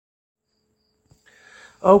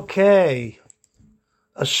Okay,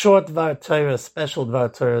 a short Dvar Torah, a special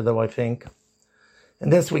Dvar Torah though, I think.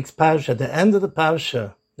 In this week's Parsha, the end of the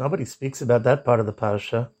Parsha, nobody speaks about that part of the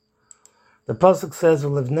Parsha. The Pasuk says,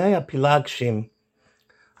 V'livnei apilagshim,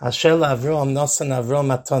 asher Avrohom nosan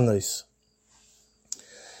Avrohom matonos.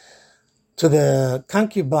 To the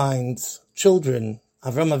concubines, children,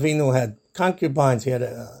 Avram Avinu had concubines. He had,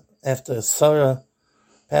 after Sarah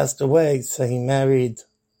passed away, so he married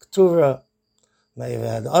Keturah. They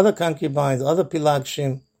had other concubines, other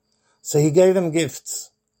pilagshim. So he gave them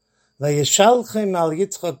gifts. He sent them away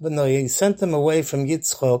from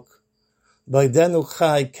Yitzchok.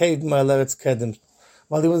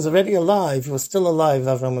 While he was already alive, he was still alive,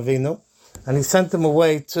 Avram Avinu, and he sent them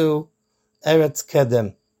away to Eretz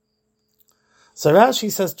Kedem. So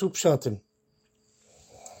Rashi says two pshatim.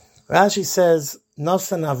 Rashi says,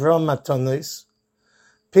 Nosan Avram Matonis,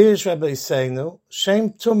 Pirish Rabbi Yiseinu, Shem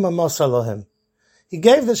Tumah Mosalohem. He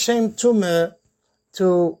gave the Shem Tumah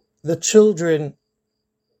to the children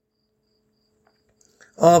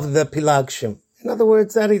of the Pilagshim. In other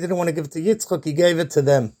words, that he didn't want to give it to Yitzchak, he gave it to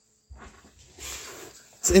them.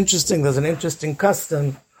 It's interesting, there's an interesting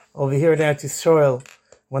custom over here in Eretz Yisrael,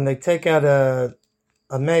 when they take out a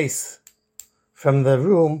mace from the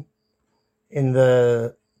room in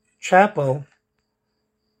the chapel,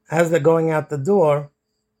 as they're going out the door,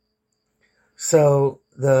 so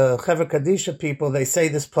the Chevra Kadisha people, they say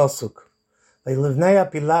this pasuk. They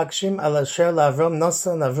livnei apilagshim al asher la'avrom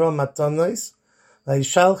nosan avrom matonos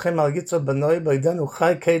vayishalchem al yitzor banoi b'idenu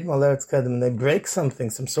chai keid mal eretz kedem. They break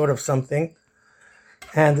something, some sort of something,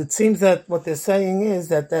 and it seems that what they're saying is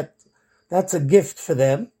that's a gift for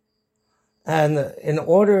them, and in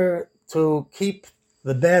order to keep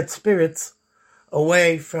the bad spirits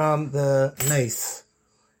away from the mace.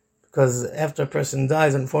 Because after a person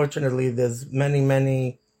dies, unfortunately, there's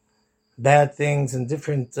many bad things and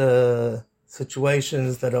different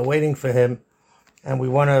situations that are waiting for him, and we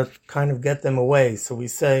want to kind of get them away. So we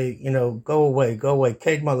say, go away,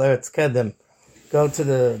 Keid mal eretz kedem,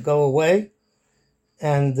 go away,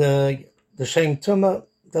 and the Shem Tumah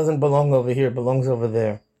doesn't belong over here, it belongs over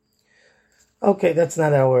there. Okay, that's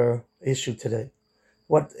not our issue today.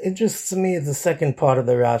 What interests me is the second part of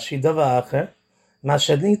the Rashi, Dava Acher,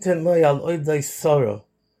 Mashadniten loy al oidai sorrow,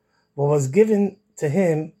 what was given to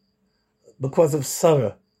him because of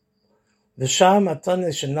sorrow. The Sham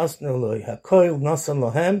atanish nasnu loy hakoil nasan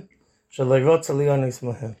lohem shaloyrot alionis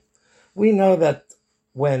mohem. We know that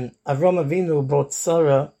when Avram Avinu brought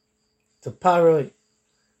Sarah to Paro,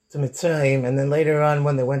 to Mitzrayim, and then later on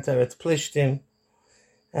when they went to Eretz Plishtim,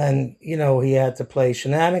 and he had to play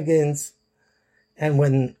shenanigans, and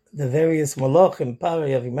when the various Malachim, Paro,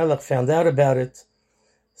 Avimelech found out about it,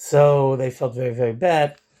 so they felt very, very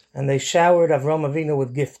bad, and they showered Avram Avinu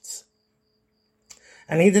with gifts.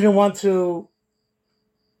 And he didn't want to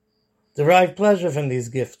derive pleasure from these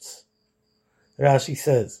gifts, Rashi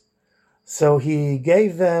says. So he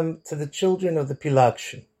gave them to the children of the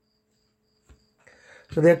Pilagshim.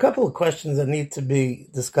 So there are a couple of questions that need to be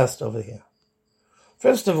discussed over here.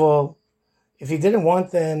 First of all, if he didn't want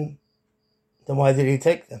them, then why did he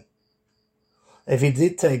take them? If he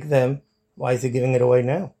did take them, why is he giving it away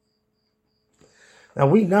now? Now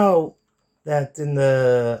we know that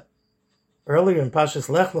earlier in Pashas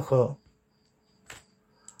Lech Lecha,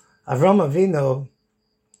 Avram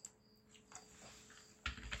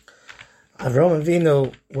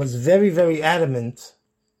Avinu was very, very adamant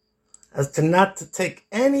as to not to take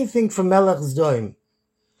anything from Melech Zdoim.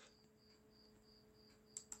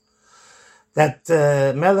 That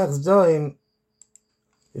Melech Zdoim,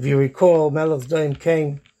 if you recall, Melech Zdoim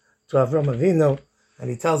came to Avram Avinu, and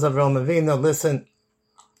he tells Avram Avinu, listen,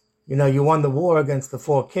 you won the war against the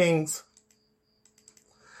 4 kings.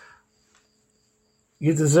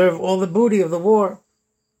 You deserve all the booty of the war.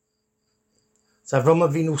 So Avram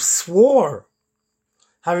Avinu swore,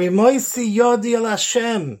 Harimoisi yodi el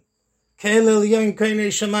Hashem, ke'el elyon koinei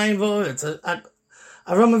shamayim v'oretz. Avram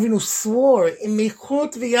Avinu swore,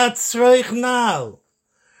 imichut v'yat tzroich nal.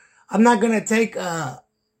 I'm not going to take a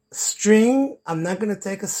string, I'm not going to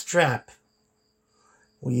take a strap.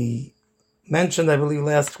 We mentioned, I believe,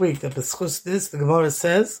 last week that b'schus this, the Gemara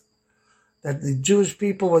says that the Jewish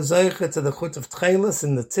people were zeicha to the chut of tchelis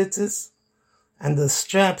and the tzitzis and the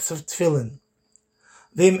straps of tefillin.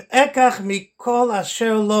 V'im ekach mikol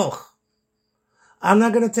asher loch. I'm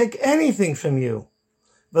not going to take anything from you.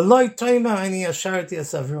 V'loi toima ani asharti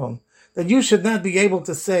as Avram. That you should not be able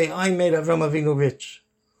to say, I made Avram Avinu rich.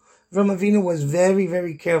 Avram Avinu was very,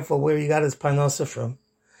 very careful where he got his parnasa from.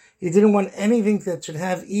 He didn't want anything that should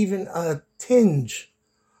have even a tinge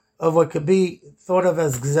of what could be thought of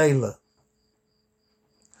as gzeila.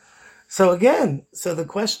 So again, the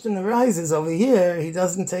question arises over here, he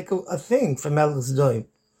doesn't take a thing from Melech's doim.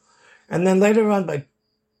 And then later on by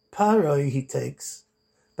Paroi he takes,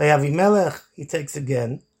 by Avimelech he takes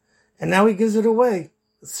again, and now he gives it away.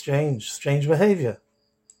 Strange behavior.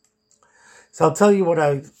 So I'll tell you what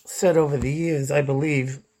I've said over the years, I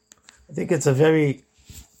think it's a very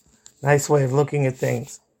nice way of looking at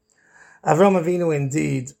things. Avrohom Avinu,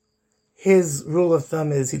 indeed, his rule of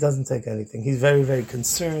thumb is he doesn't take anything. He's very, very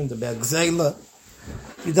concerned about Gzeila.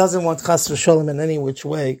 He doesn't want Chas v'Sholem in any which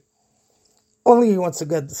way. Only he wants to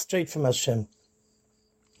get straight from Hashem.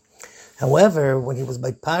 However, when he was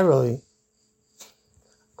by Paroi,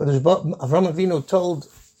 Avrohom Avinu told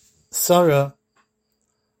Sarah,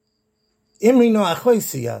 Imri no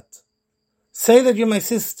achoisiyat, say that you're my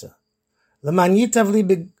sister. L'man yitav li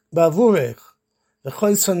ba'avurech,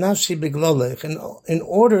 v'choiso nafshi biglolech, in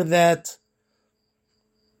order that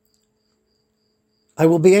I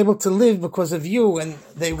will be able to live because of you, and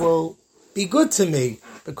they will be good to me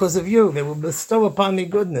because of you. They will bestow upon me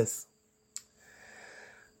goodness.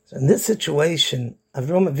 So in this situation,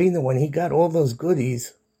 Avrohom Avinu, when he got all those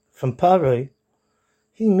goodies from Paroi,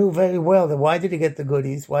 he knew very well that why did he get the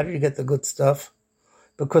goodies? Why did he get the good stuff?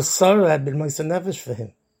 Because Sarah had been Moiseh Nefesh for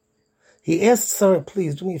him. He asked Sarah,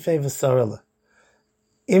 please do me a favor, Sarah.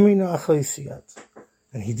 Imri no achoisiyat.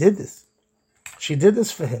 And he did this. She did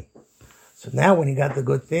this for him. So now when he got the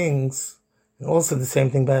good things, and also the same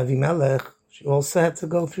thing by Avimelech, she also had to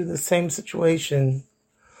go through the same situation.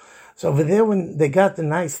 So over there, when they got the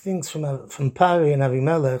nice things from Paroi and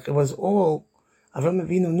Avimelech, it was all, Avrohom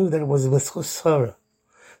Avinu knew that it was l'schus Sarah.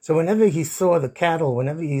 So whenever he saw the cattle,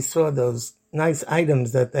 whenever he saw those nice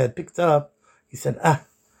items that they had picked up, he said,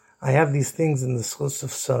 I have these things in the schus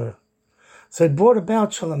of Sarah. So it brought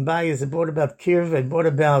about Shalom Bayis, it brought about kirva, it brought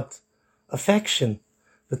about affection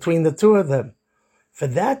between the two of them. For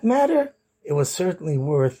that matter, it was certainly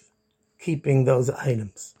worth keeping those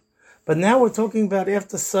items. But now we're talking about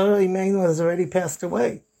after Sarah Imenu has already passed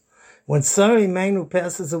away. When Sarah Imenu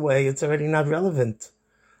passes away, it's already not relevant.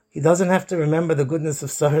 He doesn't have to remember the goodness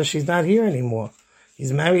of Sarah. She's not here anymore.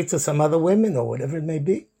 He's married to some other women or whatever it may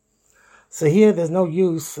be. So here there's no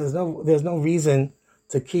use, there's no reason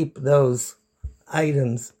to keep those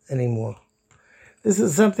items anymore. This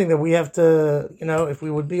is something that we have to, if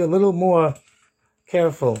we would be a little more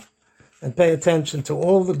careful and pay attention to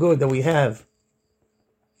all the good that we have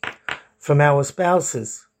from our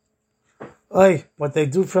spouses. What they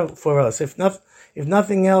do for us. If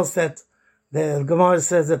nothing else, that the Gemara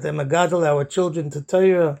says that they magadol our children to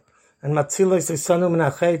Torah and matzilos isanu min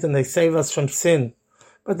hachet, and they save us from sin.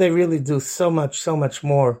 But they really do so much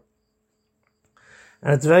more.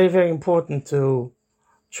 And it's very, very important to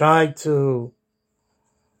try to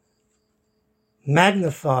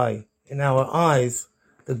magnify in our eyes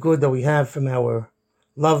the good that we have from our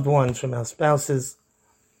loved ones, from our spouses.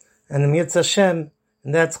 And in Yitz Hashem,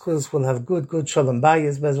 in that schus, we'll have good Shalom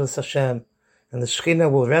Bayis, Bezras Hashem, and the Shechina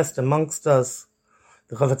will rest amongst us.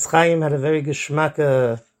 The Chavetz Chaim had a very geschmack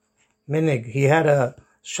minig. He had a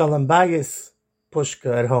Shalom Bayis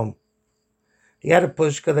pushka at home. He had a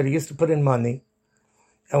pushka that he used to put in money.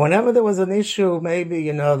 And whenever there was an issue, maybe, he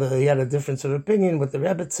had a difference of opinion with the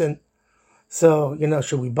Rebbetzin. So,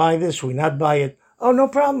 should we buy this? Should we not buy it? Oh, no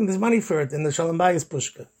problem. There's money for it in the Shalom Bayis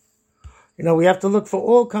pushka. We have to look for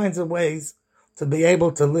all kinds of ways to be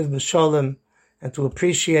able to live b'shalom and to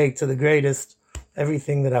appreciate to the greatest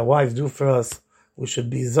everything that our wives do for us. We should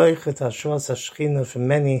be zoichet hashros hashchina for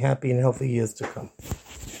many happy and healthy years to come.